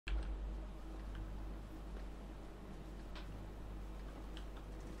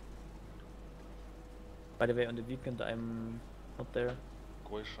By the way, on the weekend I'm not there.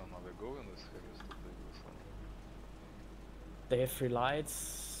 Question, are we going with heavies to play this one? They have free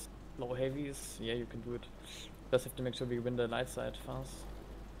lights, low heavies. Yeah, you can do it. Just have to make sure we win the light side fast.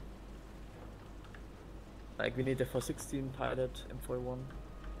 Like we need the 416 pilot, M41,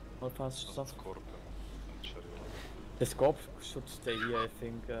 all fast stuff. Scorpion and Chariot. The Scorp should stay here, I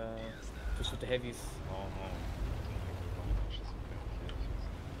think, to shoot the heavies. No, no.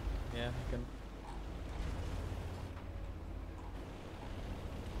 Yeah, we can.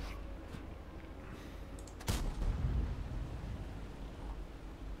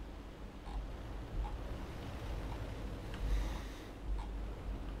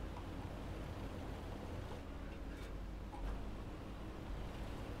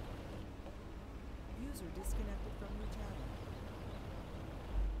 User disconnected from your channel.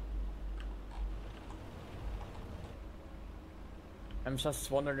 I'm just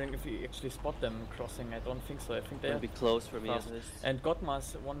wondering if we actually spot them crossing. I don't think so. I think they're It'll be close for me at fast. least. And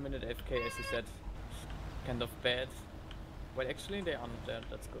Godma's 1 minute AFK, as you said, kind of bad. Well, actually they are not there.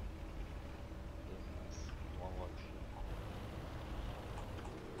 That's good. One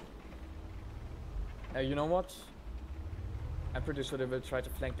light. You know what? I'm pretty sure they will try to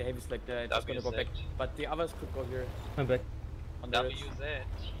flank the heavies like they're just gonna go back. But the others could go here. I'm back. On the ridge. WZ.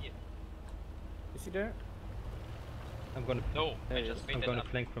 Shit. Is he there? I'm gonna. No, I Hey, just I'm made gonna that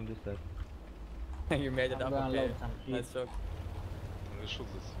up. flank from this side. You made it up, okay. Nice joke. We should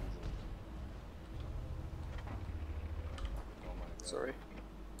this season. Oh my god. Sorry.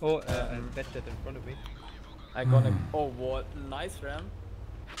 Oh, and bad jet in front of me. I'm gonna. Oh, what? Nice ram.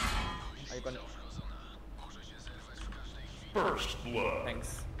 Are you gonna. First blood.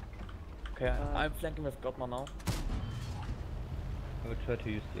 Thanks. Okay, I'm flanking with Godma now. I will try to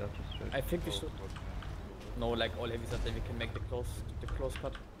use the archer strike. I think we should. No, like all heavies are there, we can make the close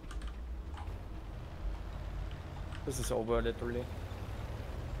cut. This is over literally.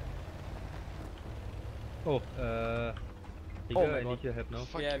 Oh, Oh Digga, my I god. need your help now.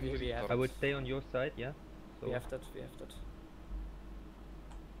 Yeah, we have I will stay on your side, yeah? So we have that, we have that.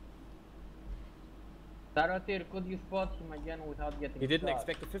 Taratir, could you spot him again without getting He didn't shot?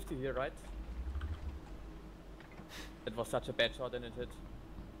 expect a 50 here, right? It was such a bad shot and it hit.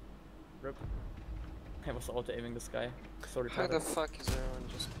 Rip. I was auto aiming this guy. Sorry. Who the fuck is everyone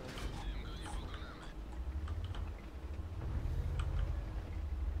just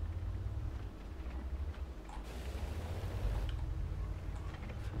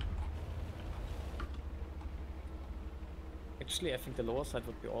Actually, I think the lower side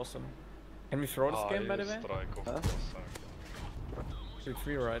would be awesome. Can we throw this game, by the way? Strike of Huh? course.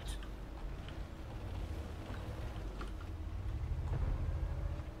 3-3, right?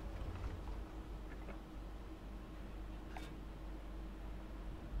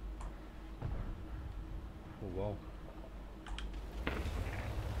 Oh wow.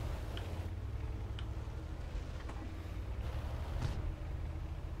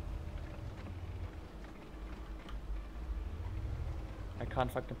 I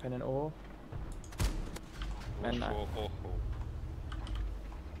can't fucking pen an O. And Oho, oho.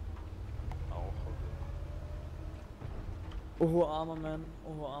 Oh armor, man.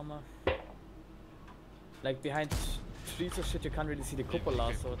 Oh armor. Like behind trees or shit, you can't really see the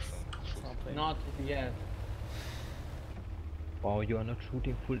cupola, so it's not playing. Not yet. Wow, you are not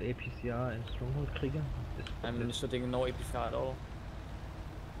shooting full APCR and Stronghold Krieger? I'm shooting no APCR at all.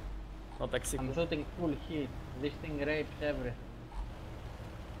 Not like I'm Sigma. shooting full hit. This thing rapes everything.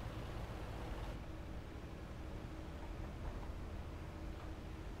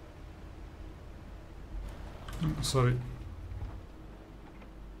 Sorry.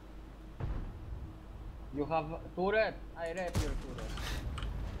 You have turret? I rape your turret.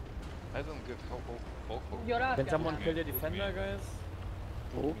 I don't get how. Oh, Your ass, Can someone man. kill the defender, guys?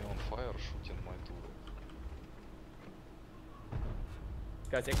 Put me on fire shooting my turret. This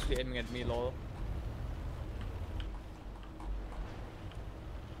guy's actually aiming at me, lol.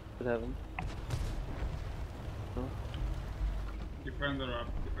 What happened? Defender up,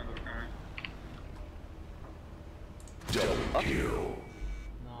 defender high. Double kill.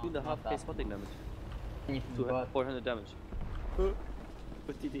 No, 2.5k not that. spotting damage. Anything To but 400 damage.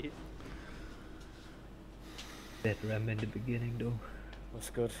 What did he hit? That ram in the beginning though. Was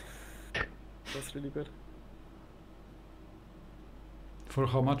good. Was really good. For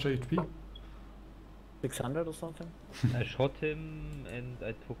how much HP? 600 or something? I shot him and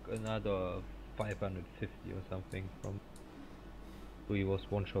I took another 550 or something from. So he was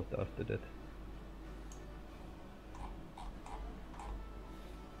one shot after that.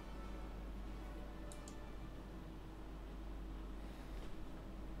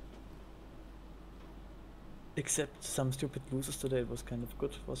 Except some stupid losers today, it was kind of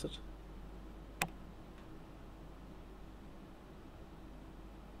good, was it?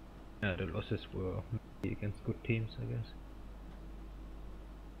 Yeah, the losses were against good teams, I guess.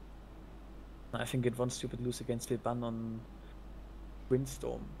 I think it one stupid lose against Vilban on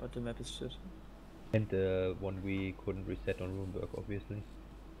Windstorm, but the map is shit. And the one we couldn't reset on Roomberg, obviously.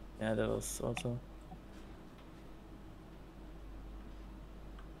 Yeah, that was also.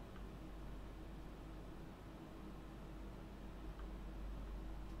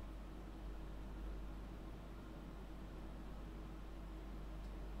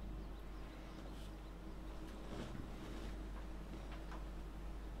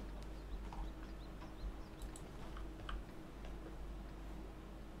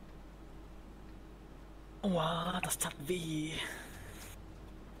 Wow, das tat weh.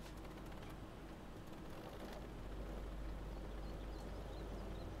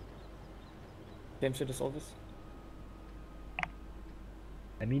 Same shit as always.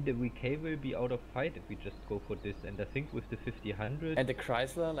 I mean, the VK will be out of fight if we just go for this, and I think with the 50-100, And the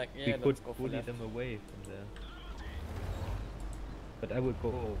Chrysler, like, we yeah, could let's go for bully left. them away from there. But I would go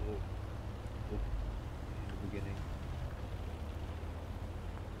in the beginning.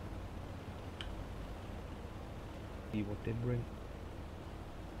 See what they bring.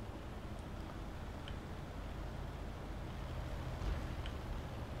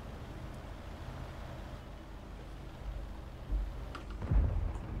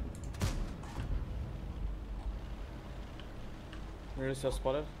 Where is your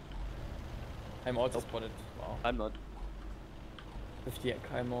spotted? I'm also spotted. Wow. I'm not. 50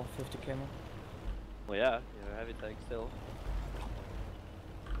 camo, 50 camo. Well, yeah, you're a heavy tank still.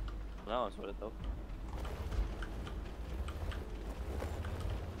 Now I'm sorted though.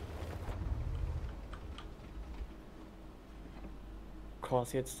 Of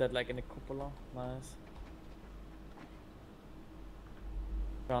course, he hits that like in the cupola. Nice.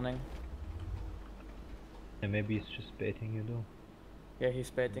 Running. And maybe it's just baiting you though. Yeah, he's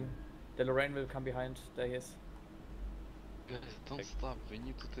baiting. The Lorraine will come behind. There he is. Guys, don't stop. We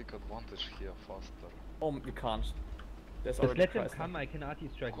need to take advantage here faster. Oh, we can't. There's Just already let them Chrysler. come, I can arty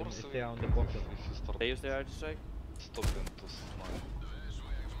strike Of them course, if they are on the bottom. if you start They use their arty strike? stop them to smile.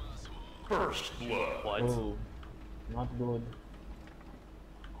 First blood. What? Oh, not good.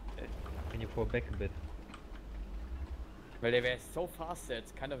 Can you fall back a bit? Well, they were so fast there,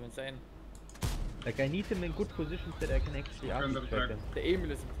 it's kind of insane. Like, I need them in good positions that I can actually arty Defender strike track. them. The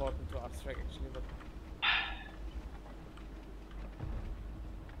Emil is important to us track actually, but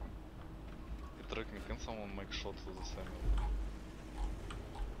Track me, can someone make shot to the semi?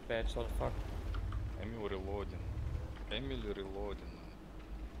 bad shot, fuck. Emil reloading. Emil reloading.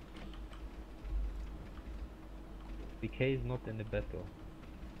 VK is not in the battle.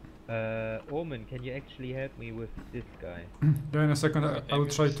 Omen, can you actually help me with this guy? Yeah, in a second I will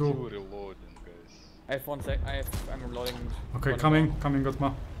try Still to... reloading, guys. I have 1 sec, I'm reloading. Okay, one coming,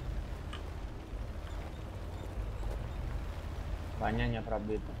 Gotma. Баня не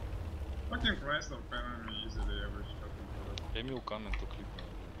пробита. Fucking Chrysler apparently easily every shot into Emil coming to clip me.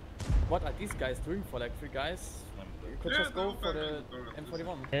 more. What are these guys doing for like 3 guys? I'm You dead. could Yeah, just go they'll for the fucking do it.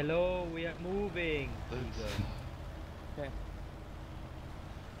 M41. Hello, we are moving! Okay.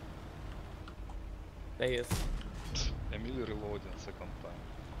 There he is. Emil reloading second time.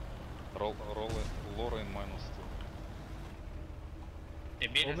 Laura in -2.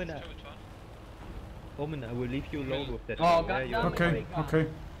 Omen, I will leave you alone with that. Oh, Yeah, God you damn are it. Okay, fine. okay.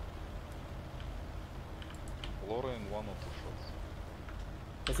 Laura in 1 or 2 shots.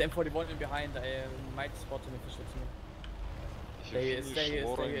 There's M41 in behind, I might spot him if he shoots me. If you There he is, finish there he is,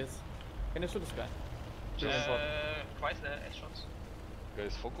 Laura there he in- is. Can I shoot this guy? Really important.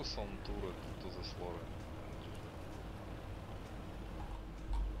 Guys, focus on turret to this Laura.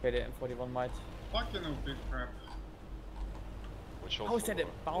 Okay, the M41 might. Fucking no big crap. Watch out How is for that a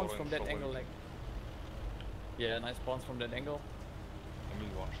Laura. bounce Laura from in that trouble. angle? Like, yeah, nice bounce from that angle. Emil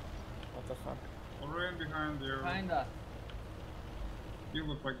 1 shot. What the fuck? Lorraine behind you. Kinda. You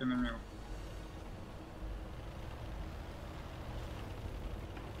look like an Emil.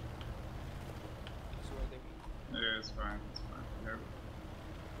 Yeah, it's fine, it's fine. Yeah.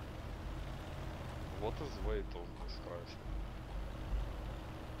 What is weight of this Chrysler?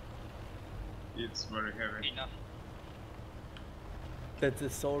 It's very heavy. That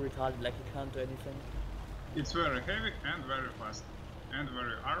is so retarded, like he can't do anything. It's very heavy and very fast. And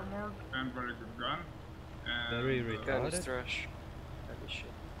very armored and very good gun. And Very Gun is retarded. trash. Heavy shit.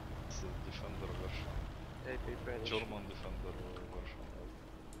 It's a defender version. AP British. German defender version.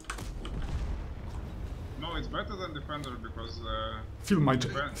 No, it's better than Defender because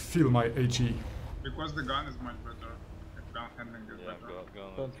Feel my AG. Because the gun is much better. The gun handling is Yeah,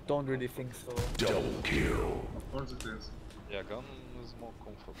 better. Don't really think so. Of course it is. Yeah, gun is more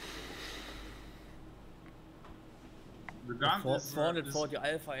comfortable. The gun is, 440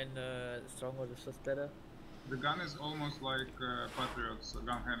 alpha in stronghold is just better. the gun is almost like Patriot's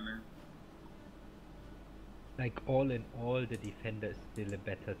gun handling. Like all in all, the defender is still a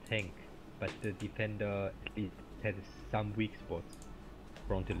better tank, but the defender at least has some weak spots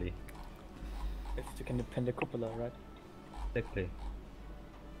frontally. If you can depend the cupola, right? Exactly.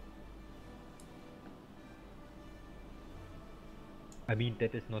 I mean,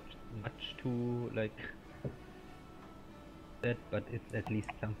 that is not much to like that, but it's at least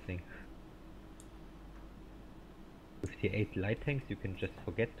something. With the 8 light tanks, you can just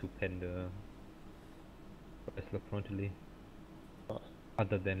forget to pen the Chrysler frontally.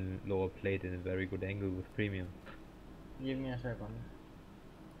 Other than lower plate in a very good angle with premium. Give me a second.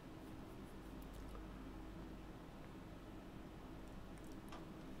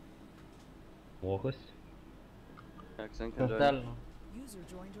 Morris? Accent can join. Total. User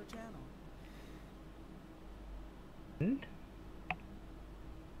joined your channel. And?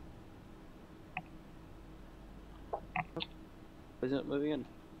 Isn't it moving in?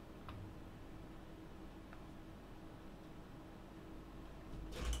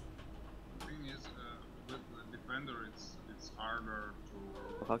 The thing is, with the defender, it's harder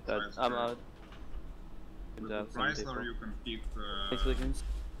to. Fuck that. I'm sidestep. out. With Yeah, the some Chrysler, people. you can keep Thanks for the games.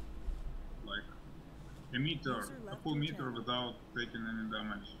 like a meter, User a left full your meter channel. without taking any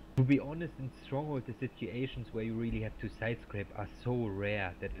damage. To be honest, in Stronghold, the situations where you really have to side scrape are so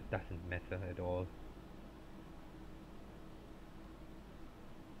rare that it doesn't matter at all.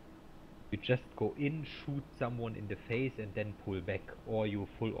 You just go in, shoot someone in the face and then pull back, or you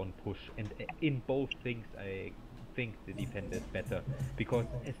full on push. And in both things I think the defender is better. Because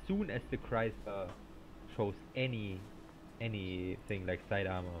as soon as the Chrysler shows anything like side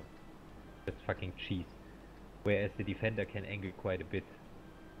armor, that's fucking cheese. Whereas the defender can angle quite a bit.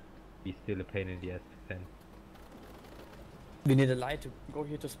 He's still a pain in the ass to defend. We need a light to go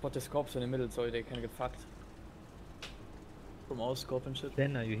here to spot the scopes in the middle so they can get fucked. From our scope and shit.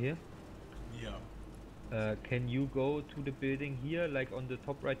 Dan, are you here? Yeah. Can you go to the building here, like on the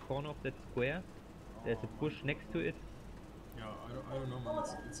top right corner of that square? There's a push next to it. Yeah, I don't know, man.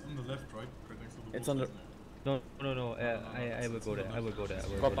 It's on the left, right? Right next to the It's wolf, on the- isn't it? No. I will go there. I will go there.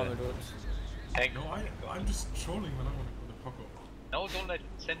 Scope will do it. No, I'm just trolling when I'm on the pocket. No, don't let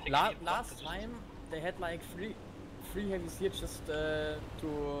sending Last time they had like three heavies here just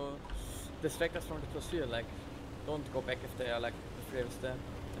to distract us from the pursuer. Like, don't go back if they are like the 3 heavies there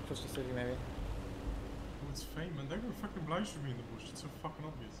and push the city maybe. Oh, it's fame, man. They're gonna fucking blind shoot me in the bush. It's so fucking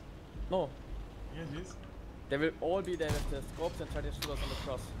obvious. No, Yeah, it is. they will all be there with the scopes and try to shoot us on the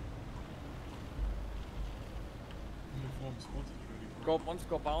cross. Uniform spotted already. Scope one,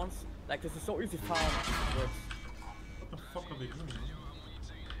 scope bounce. Like this is so easy farm. What the fuck are they doing, man?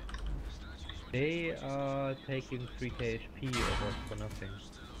 They are taking 3k HP over for nothing.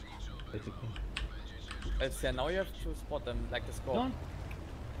 Basically. It's yeah, now you have to spot them like the scope. No.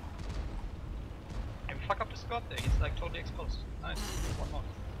 And fuck up the squad there, he's like totally exposed. Nice, one more.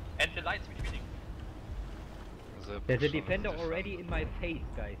 And the lights retreating. There's a defender already in my face,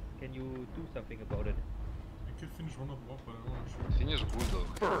 guys. Can you do something about it? I could finish one of them off, but I don't want to shoot. Finish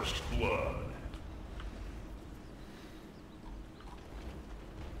good.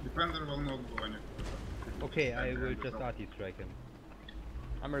 Defender will not go any further. Okay, I will just arty strike him.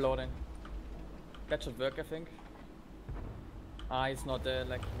 I'm reloading. That should work, I think. Ah, he's not there.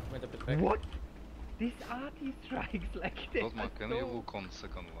 Like went a bit back. What? This arty strikes like that. Dotma, can you look on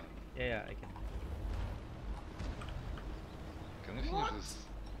second line? Yeah, I can. Can you finish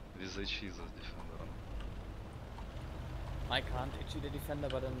this HE as defender? I can't actually the defender,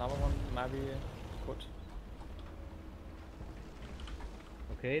 but another one maybe could.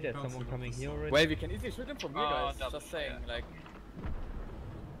 Okay, there's Can't someone see coming what here this- already. Well, we can easily shoot him from here, Oh, guys. double, Just saying, yeah. like.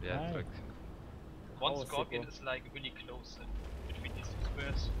 Yeah, Nice. track him. One Oh, scorpion super. is like really close between these two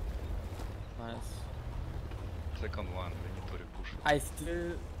squares. Nice. Second line, we need to repush it. I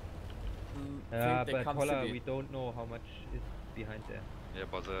still Yeah, think they but come Holla, city. we don't know how much is behind there. Yeah,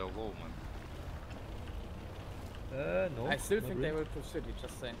 but they are low, man. No. I still not think they really. will push city.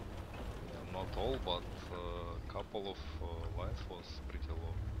 Just saying. Yeah, not all, but a couple of lights was pretty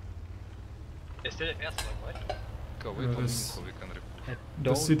low. They're still at Erstberg, right? Okay, wait Yeah, 1 minute this- so we can repush. I The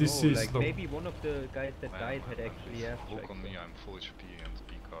don't CDC know, is like low. maybe one of the guys that died had actually Look airstrike. on me, I'm full HP and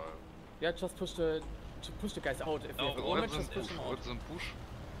PK. Yeah, just push the guys out. If No, we have let moment, Let them just push push, them let out. them push.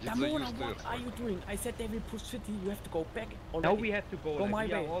 Damona, what are you doing? I said they will push city, you have to go back already. Now we have to go. Go like, my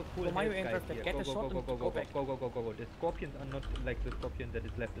we are way. all full Go my health way and guys perfect. here. Get a Go, shot go, and go, go go, back. go, go, go, go, go. The scorpions are not like the scorpion that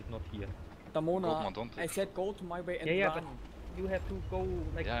is left is not here. Goldman, Damona, don't I take said go to my way and Yeah, run. but you have to go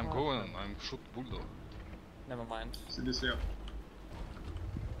like. Yeah, I'm fast. going. I'm shoot bulldog. Never mind. CDC up.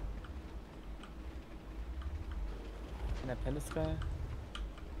 Can I pen this guy?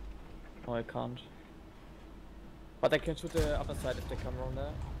 No, I can't. But I can shoot the upper side if they come around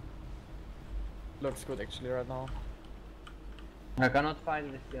there. Looks good actually right now. I cannot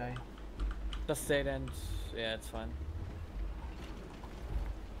find this guy. Just stay there and yeah, it's fine.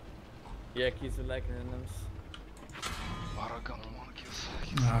 Yeah, he's like randoms. Aragon monkeys.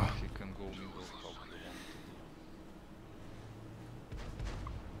 He can go middle how he wants.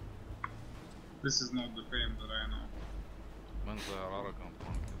 This is not the fame that I know. Man, they are arrogant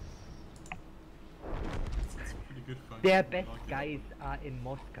monkeys. It's pretty good fight. Their I best like it. guys are in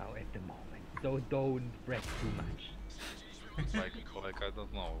Moscow at the moment, so don't brag too much. like I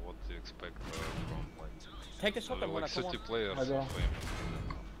don't know what to expect from like Take the shot, Damona, like come city on. players I of go. fame.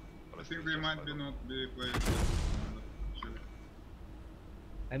 I think they might be not be playing. Sure.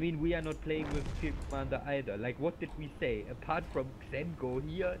 I mean, we are not playing with Field Commander either. Like, what did we say? Apart from Xengo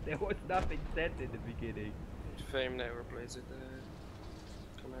here, there was nothing said in the beginning. Fame never plays with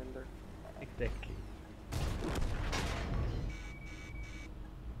the commander. Exactly.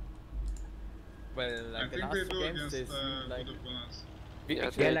 Well, I like the think they last do games against they like good opponents. we Yeah,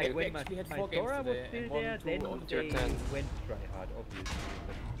 actually, Yeah, they- like we when actually had my 4 games Sora was today still and 1, there, 2 then on tier they 10. went try hard, obviously.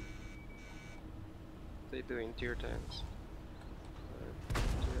 They do in tier 10s.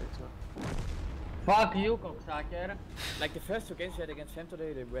 Fuck you, cocksucker. Like the first 2 games we had against Fam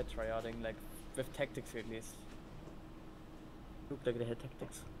today, they were tryharding like with tactics at least. Looked like they had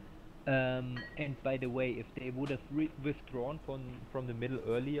tactics. And by the way, if they would have withdrawn from the middle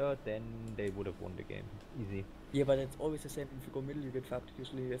earlier, then they would have won the game. Easy. Yeah, but it's always the same. If you go middle, you get fucked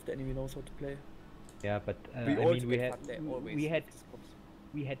usually if the enemy knows how to play. Yeah, but We I also mean, we get had fucked there, always.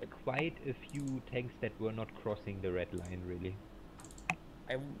 we had quite a few tanks that were not crossing the red line, really.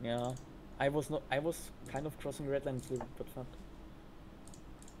 I was kind of crossing the red line until we got fucked.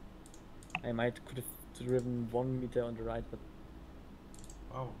 I could have driven 1 meter on the right, but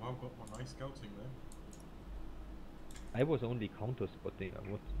Wow, got one nice scouting there. I was only counter spotting. I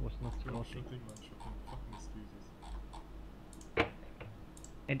was not Oh, scouting. shooting, man, shooting. Fucking excuses.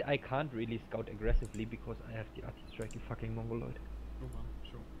 And I can't really scout aggressively because I have the anti-strike, you fucking mongoloid. Sure, man,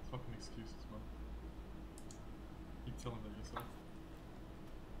 sure. Fucking excuses, man. Keep telling that yourself.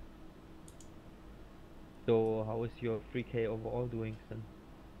 So how is your 3k overall doing then?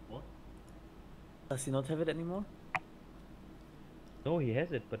 What? does he not have it anymore? No, he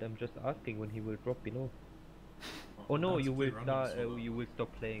has it, but I'm just asking when he will drop below. Oh no, that's you a will play start. randoms for that. You will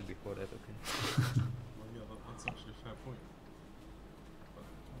stop playing before that. Okay. Well, yeah, that's actually a fair point. But,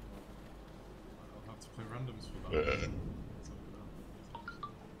 I'll have to play randoms for that. That's not gonna happen.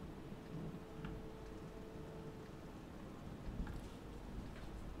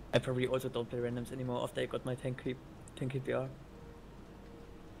 I probably also don't play randoms anymore after I got my 10k PR.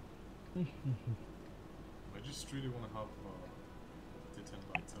 I just really want to have the 10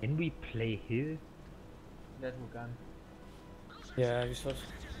 lights out. Can we play Hill? That we can. Yeah, we should.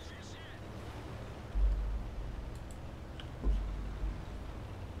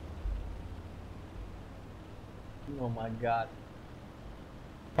 Oh my god.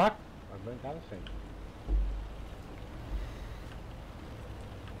 Fuck! I've been kind of saying.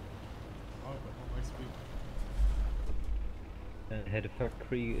 Oh, but not my speed. I had a fat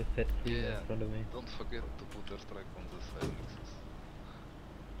tree in Yeah. front of me. Don't forget to put airstrike on the side mixes.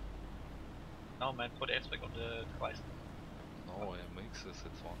 No man, put airstrike on the device. No, mixes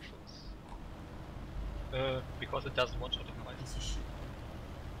it's one shots. Because it doesn't one shot the device. Piece of shit.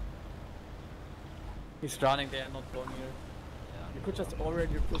 He's running there, not going here. You could just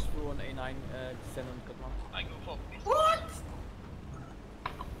already push through on A9, Sen and Kotman. I go for this. What?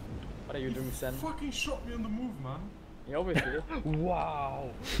 What are you doing, Sen? Fucking shot me on the move, man. Yeah, obviously. Wow!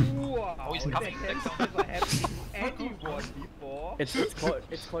 Wow! Oh, he's coming. That has never happened to anyone before.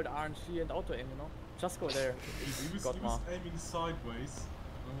 it's called RNG and auto aim, you know? Just go there. He was aiming sideways.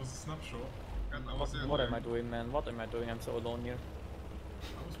 That was a snapshot. And I was What am I doing, man? What am I doing? I'm so alone here.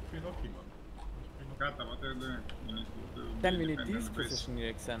 I was pretty lucky, man. Kata, what are you doing? You need to Then we need defend this the base. position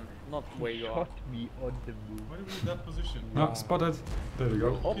here, Xen, not where you are. Shot me on the move. Why do we need that position? Ah, spotted. There we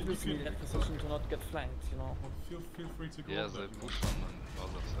go. Obviously, in that position to not get flanked, you know. Well, feel free to go Yeah, on they that, push on the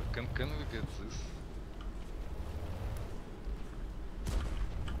other side. Can we get this?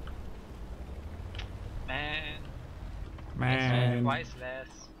 Man. Man. twice less.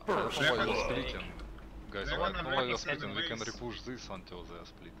 That's why They're you're splitting. Guys, They're why gonna you're reconsider splitting? We can ways. repush this until they are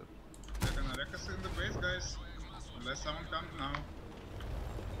split. They're gonna wreck us in the base, guys. Unless someone comes now.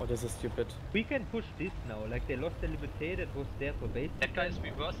 Oh, this is stupid. We can push this now, like they lost the liberté that was there for base. That guy is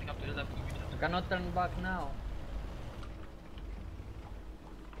reversing up the hill. I cannot turn back now.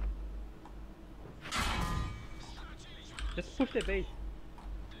 Just push the base.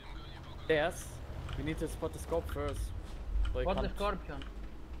 Yes. We need to spot the scope first. So you What the can't scorpion?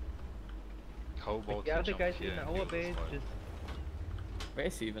 How about The we other jump guys here in and our kill this base fight? just... Where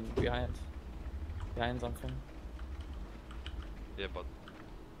is he even? Behind. Behind something. Yeah, but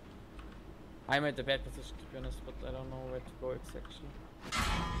I'm at the bad position to be honest, but I don't know where to go exactly. I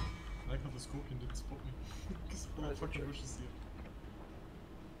like how the scorpion didn't spot me. Because all the fucking bushes here.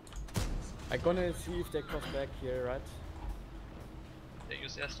 I'm gonna see if they cross back here, right? They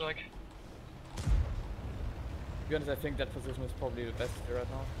use airstrike. To be honest, I think that position is probably the best here right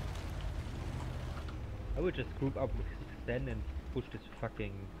now. I would just group up with Stan and push this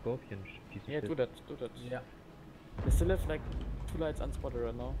fucking scorpion piece of Yeah, shit. do that, do that. Yeah. They still have like 2 lights unspotted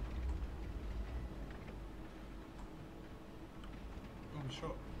right now. Oh, we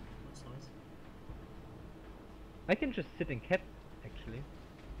shot. That's nice. I can just sit and cap, actually.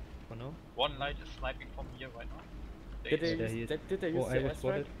 For now. One light is sniping from here right now. Did they Yeah, use, he is. did they use Oh, the I was airstrike?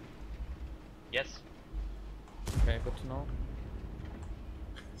 spotted. Yes. Okay, good to know.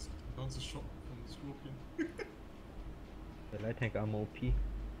 Bounce a shot from the scorpion. The light tank armor OP.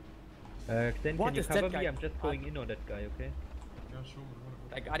 Then What can you is cover that me? guy? I'm just going in on that guy, okay? Yeah, sure, man.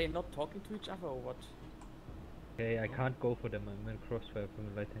 Like, are they not talking to each other or what? Okay, I can't go for them. I'm in crossfire from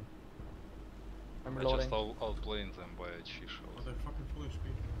the light tank. I'm I reloading. just outplaying them by a chi Oh, shot. they're fucking full HP.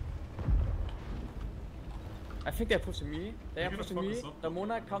 I think they're pushing me. They They're are gonna pushing fuck me. us up, The though.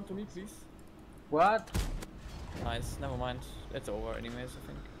 Mona, They're come gonna to me, fuck us please. What? Nice, never mind. It's over anyways, I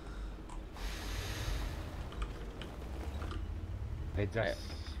think. They just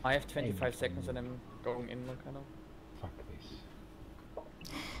I have 25 aimed seconds for and me. I'm going in, kind of. Fuck this.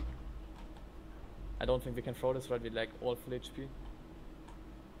 I don't think we can throw this right with like all full HP.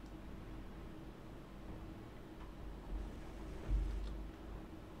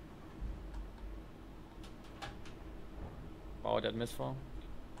 Wow, that misfire.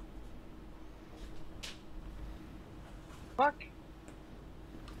 Fuck.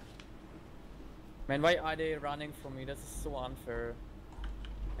 Man, why are they running from me? This is so unfair.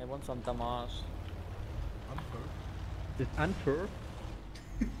 I want some damage. Unfair. This unfair?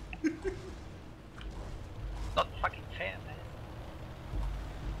 Not fucking fair,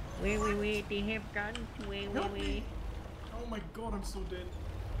 man. Wait, they have guns. Help me! Oh my god, I'm so dead.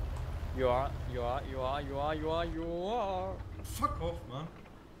 You are. Fuck off, man.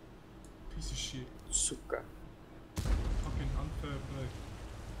 Piece of shit. Suka. Fucking unfair play.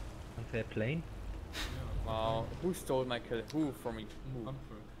 Unfair plane? Yeah. Wow, who stole my kill? Who from me? Who?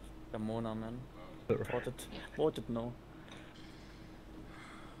 Unfair. The Mona, man. Unfair. Voted no.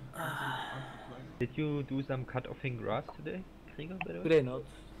 Unfair play. Did you do some cut-offing grass today, Krieger, by the way? Today not.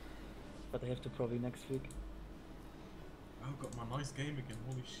 But I have to probably next week. I've got my nice game again.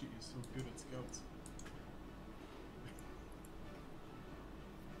 Holy shit, you're so good at scouts.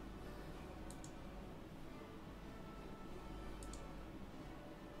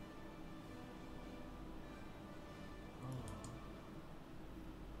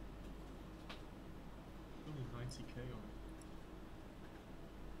 Only 90k on it.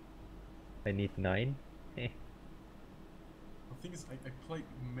 I need 9. Eh. The thing is, I played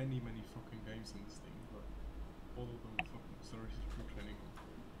many fucking games in this thing, but all of them were fucking accelerated crew training.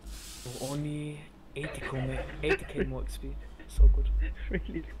 Oh, only 80k more XP. So good.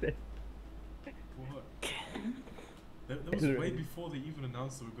 Really sad. What? That was way before they even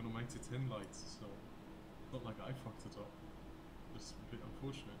announced they were gonna make it 10 lights, so not like I fucked it up. Just a bit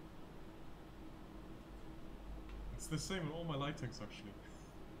unfortunate. It's the same in all my light tanks actually.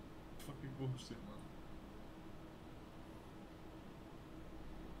 Fucking bullshit, man.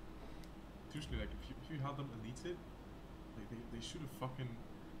 Usually, like, if you had them elite, like, they should have fucking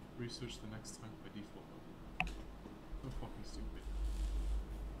researched the next tank by default. Man. So fucking stupid.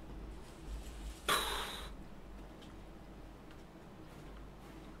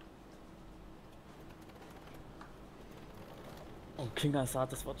 Oh, King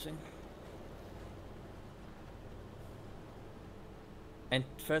Assad is watching. And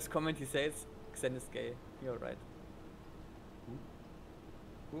first comment he says, Xen is gay. You're right.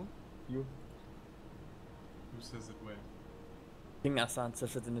 Who? You. Who says it where? King Assad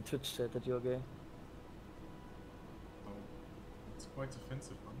says it in the Twitch chat that you're gay. Oh, it's quite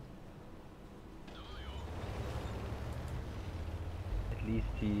offensive, man. least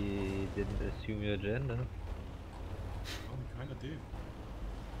he didn't assume your gender. Oh, we kinda did.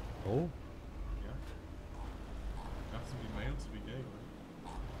 Oh? Yeah. You have to be male to be gay, right?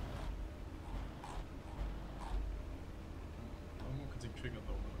 I'm not getting triggered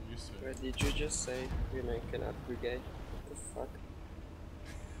though, but I'm used to it. Wait, did you just say women cannot be gay? What the fuck?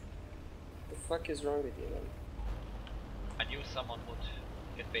 The fuck is wrong with you, man? I knew someone would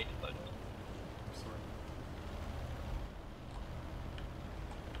get baited by that. I'm sorry.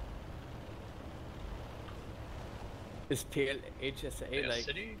 Is PLHSA like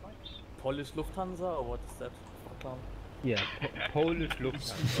City, right? Polish Lufthansa or what is that? Fuck. Yeah, Polish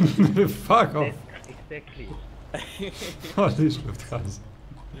Lufthansa. Fuck off. Exactly. Polish Lufthansa.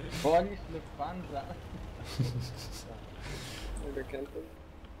 Polish Lufthansa. Never camping.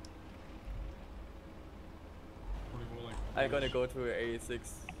 Probably more like I'm gonna go to A6.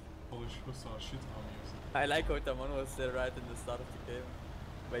 Polish Hussar shit army or something. I like how Damon was there right in the start of the game.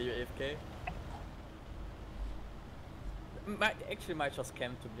 Where you AFK. Might just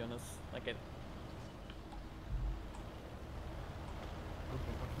camp, to be honest. Like it.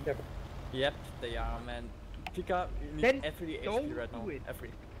 Yep, they are, man. Pika, you need Then every don't HP right now. do it. Every.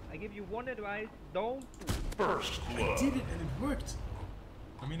 I give you one advice, don't do it. I did it and it worked!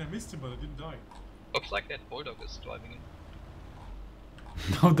 I mean, I missed him, but I didn't die. Looks like that bulldog is driving in.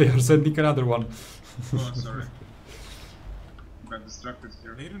 Now they are sending another one. Oh, sorry. Got distracted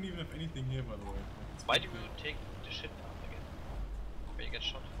here. They don't even have anything here, by the way. Why do you take the shit down again? Where you get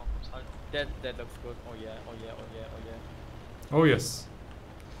shot from side? That looks good. Oh yeah, oh yeah, oh yeah, oh yeah. Oh yes.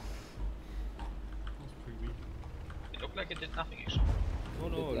 That was pretty weak. It looked like it did nothing actually. No,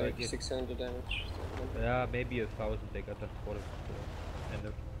 no, Did like like 600 damage. yeah, maybe 1,000 they got that for the end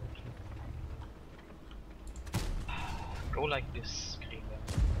of. Go like this,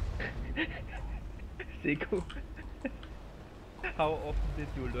 Krieger. Seko, how often did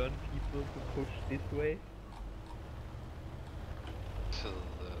you learn people to push this way?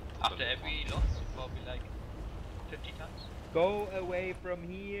 After every loss, probably like 50 times. Go away from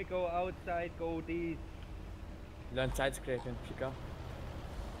here, go outside, go this. Learn side scraping, Pika.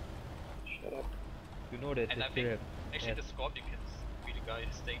 Shut up. You know that And I the think spirit. actually the Scorpion can be the guy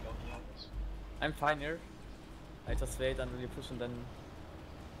staying down here. I'm fine here. I just wait until you push and then.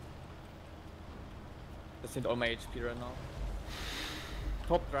 That's not all my HP right now.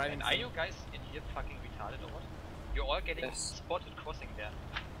 Top driving. And are you guys in here fucking retarded or what? You're all getting Yes. spotted crossing there.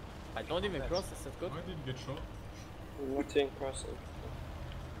 I don't even cross, is that good? I didn't get shot. Nothing crossing.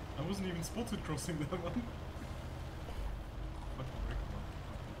 I wasn't even spotted crossing that one. Fucking wrecked, man.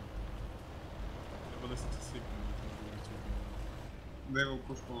 Never listen to Sigma, you can't do what you're talking about. They will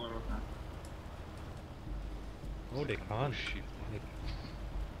push forward right now. No, they can't. Like,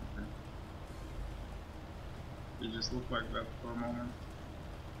 They just look like that for a moment.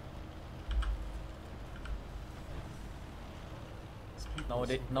 Now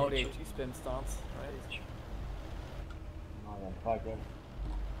the HE spam starts, right? Motherfucker.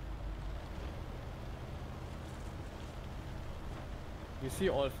 You see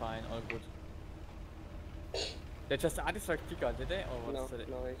all fine, all good. They just artifact Pika, did they? Or No, what's it?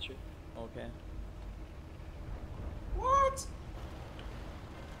 no HE. Okay. What?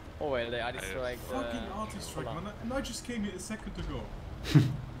 Oh well, they artifact Fucking artist strike, man. And I just came here a second ago. Fuck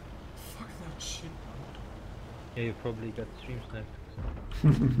that shit, man. yeah, you probably got stream sniped. Yeah,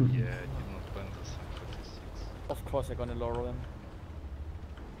 I did not plan the same 46. Of course I'm gonna laurel him.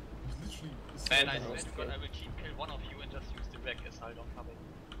 It's literally... And I swear to God, I will team kill one of you and just use the wreck as hold on cover. I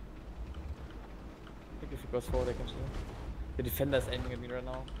think if he goes forward I can shoot. The defender is aiming at me right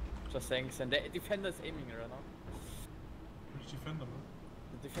now. Just saying, the defender is aiming right now. Which defender, man?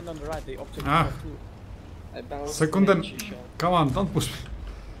 The defender on the right, the object Ah. have two. I bounced Sekunden. an HE shot. Come on, don't push me.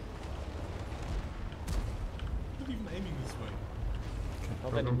 Not even aiming this way. Not Go,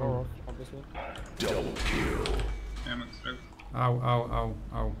 go, anymore, go. obviously. Yeah, max red. Ow, ow, ow,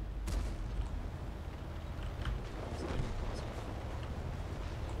 ow.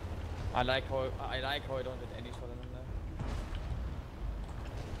 I like how I don't get any shot in there.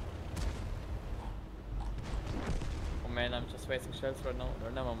 Oh man, I'm just wasting shells right now.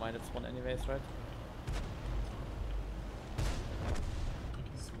 Or never mind, it's one anyways, right? You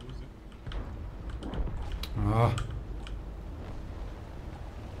can still lose it. Ah,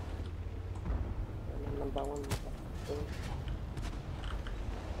 Number one.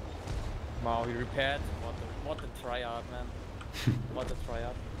 Wow, we repaired. What a tryhard, man. What a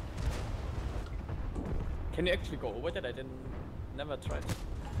tryhard. Can you actually go over that? I never tried.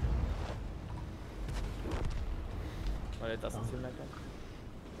 Well, it doesn't seem like that.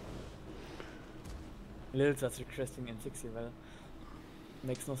 Lil just requesting in 60 well.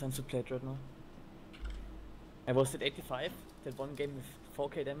 makes no sense to play it right now. I was at 85, that one game with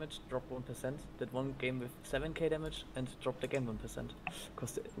 4k damage, dropped 1%, that one game with 7k damage, and dropped again 1%.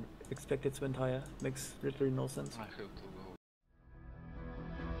 Because the expected to win higher makes literally no sense. I have to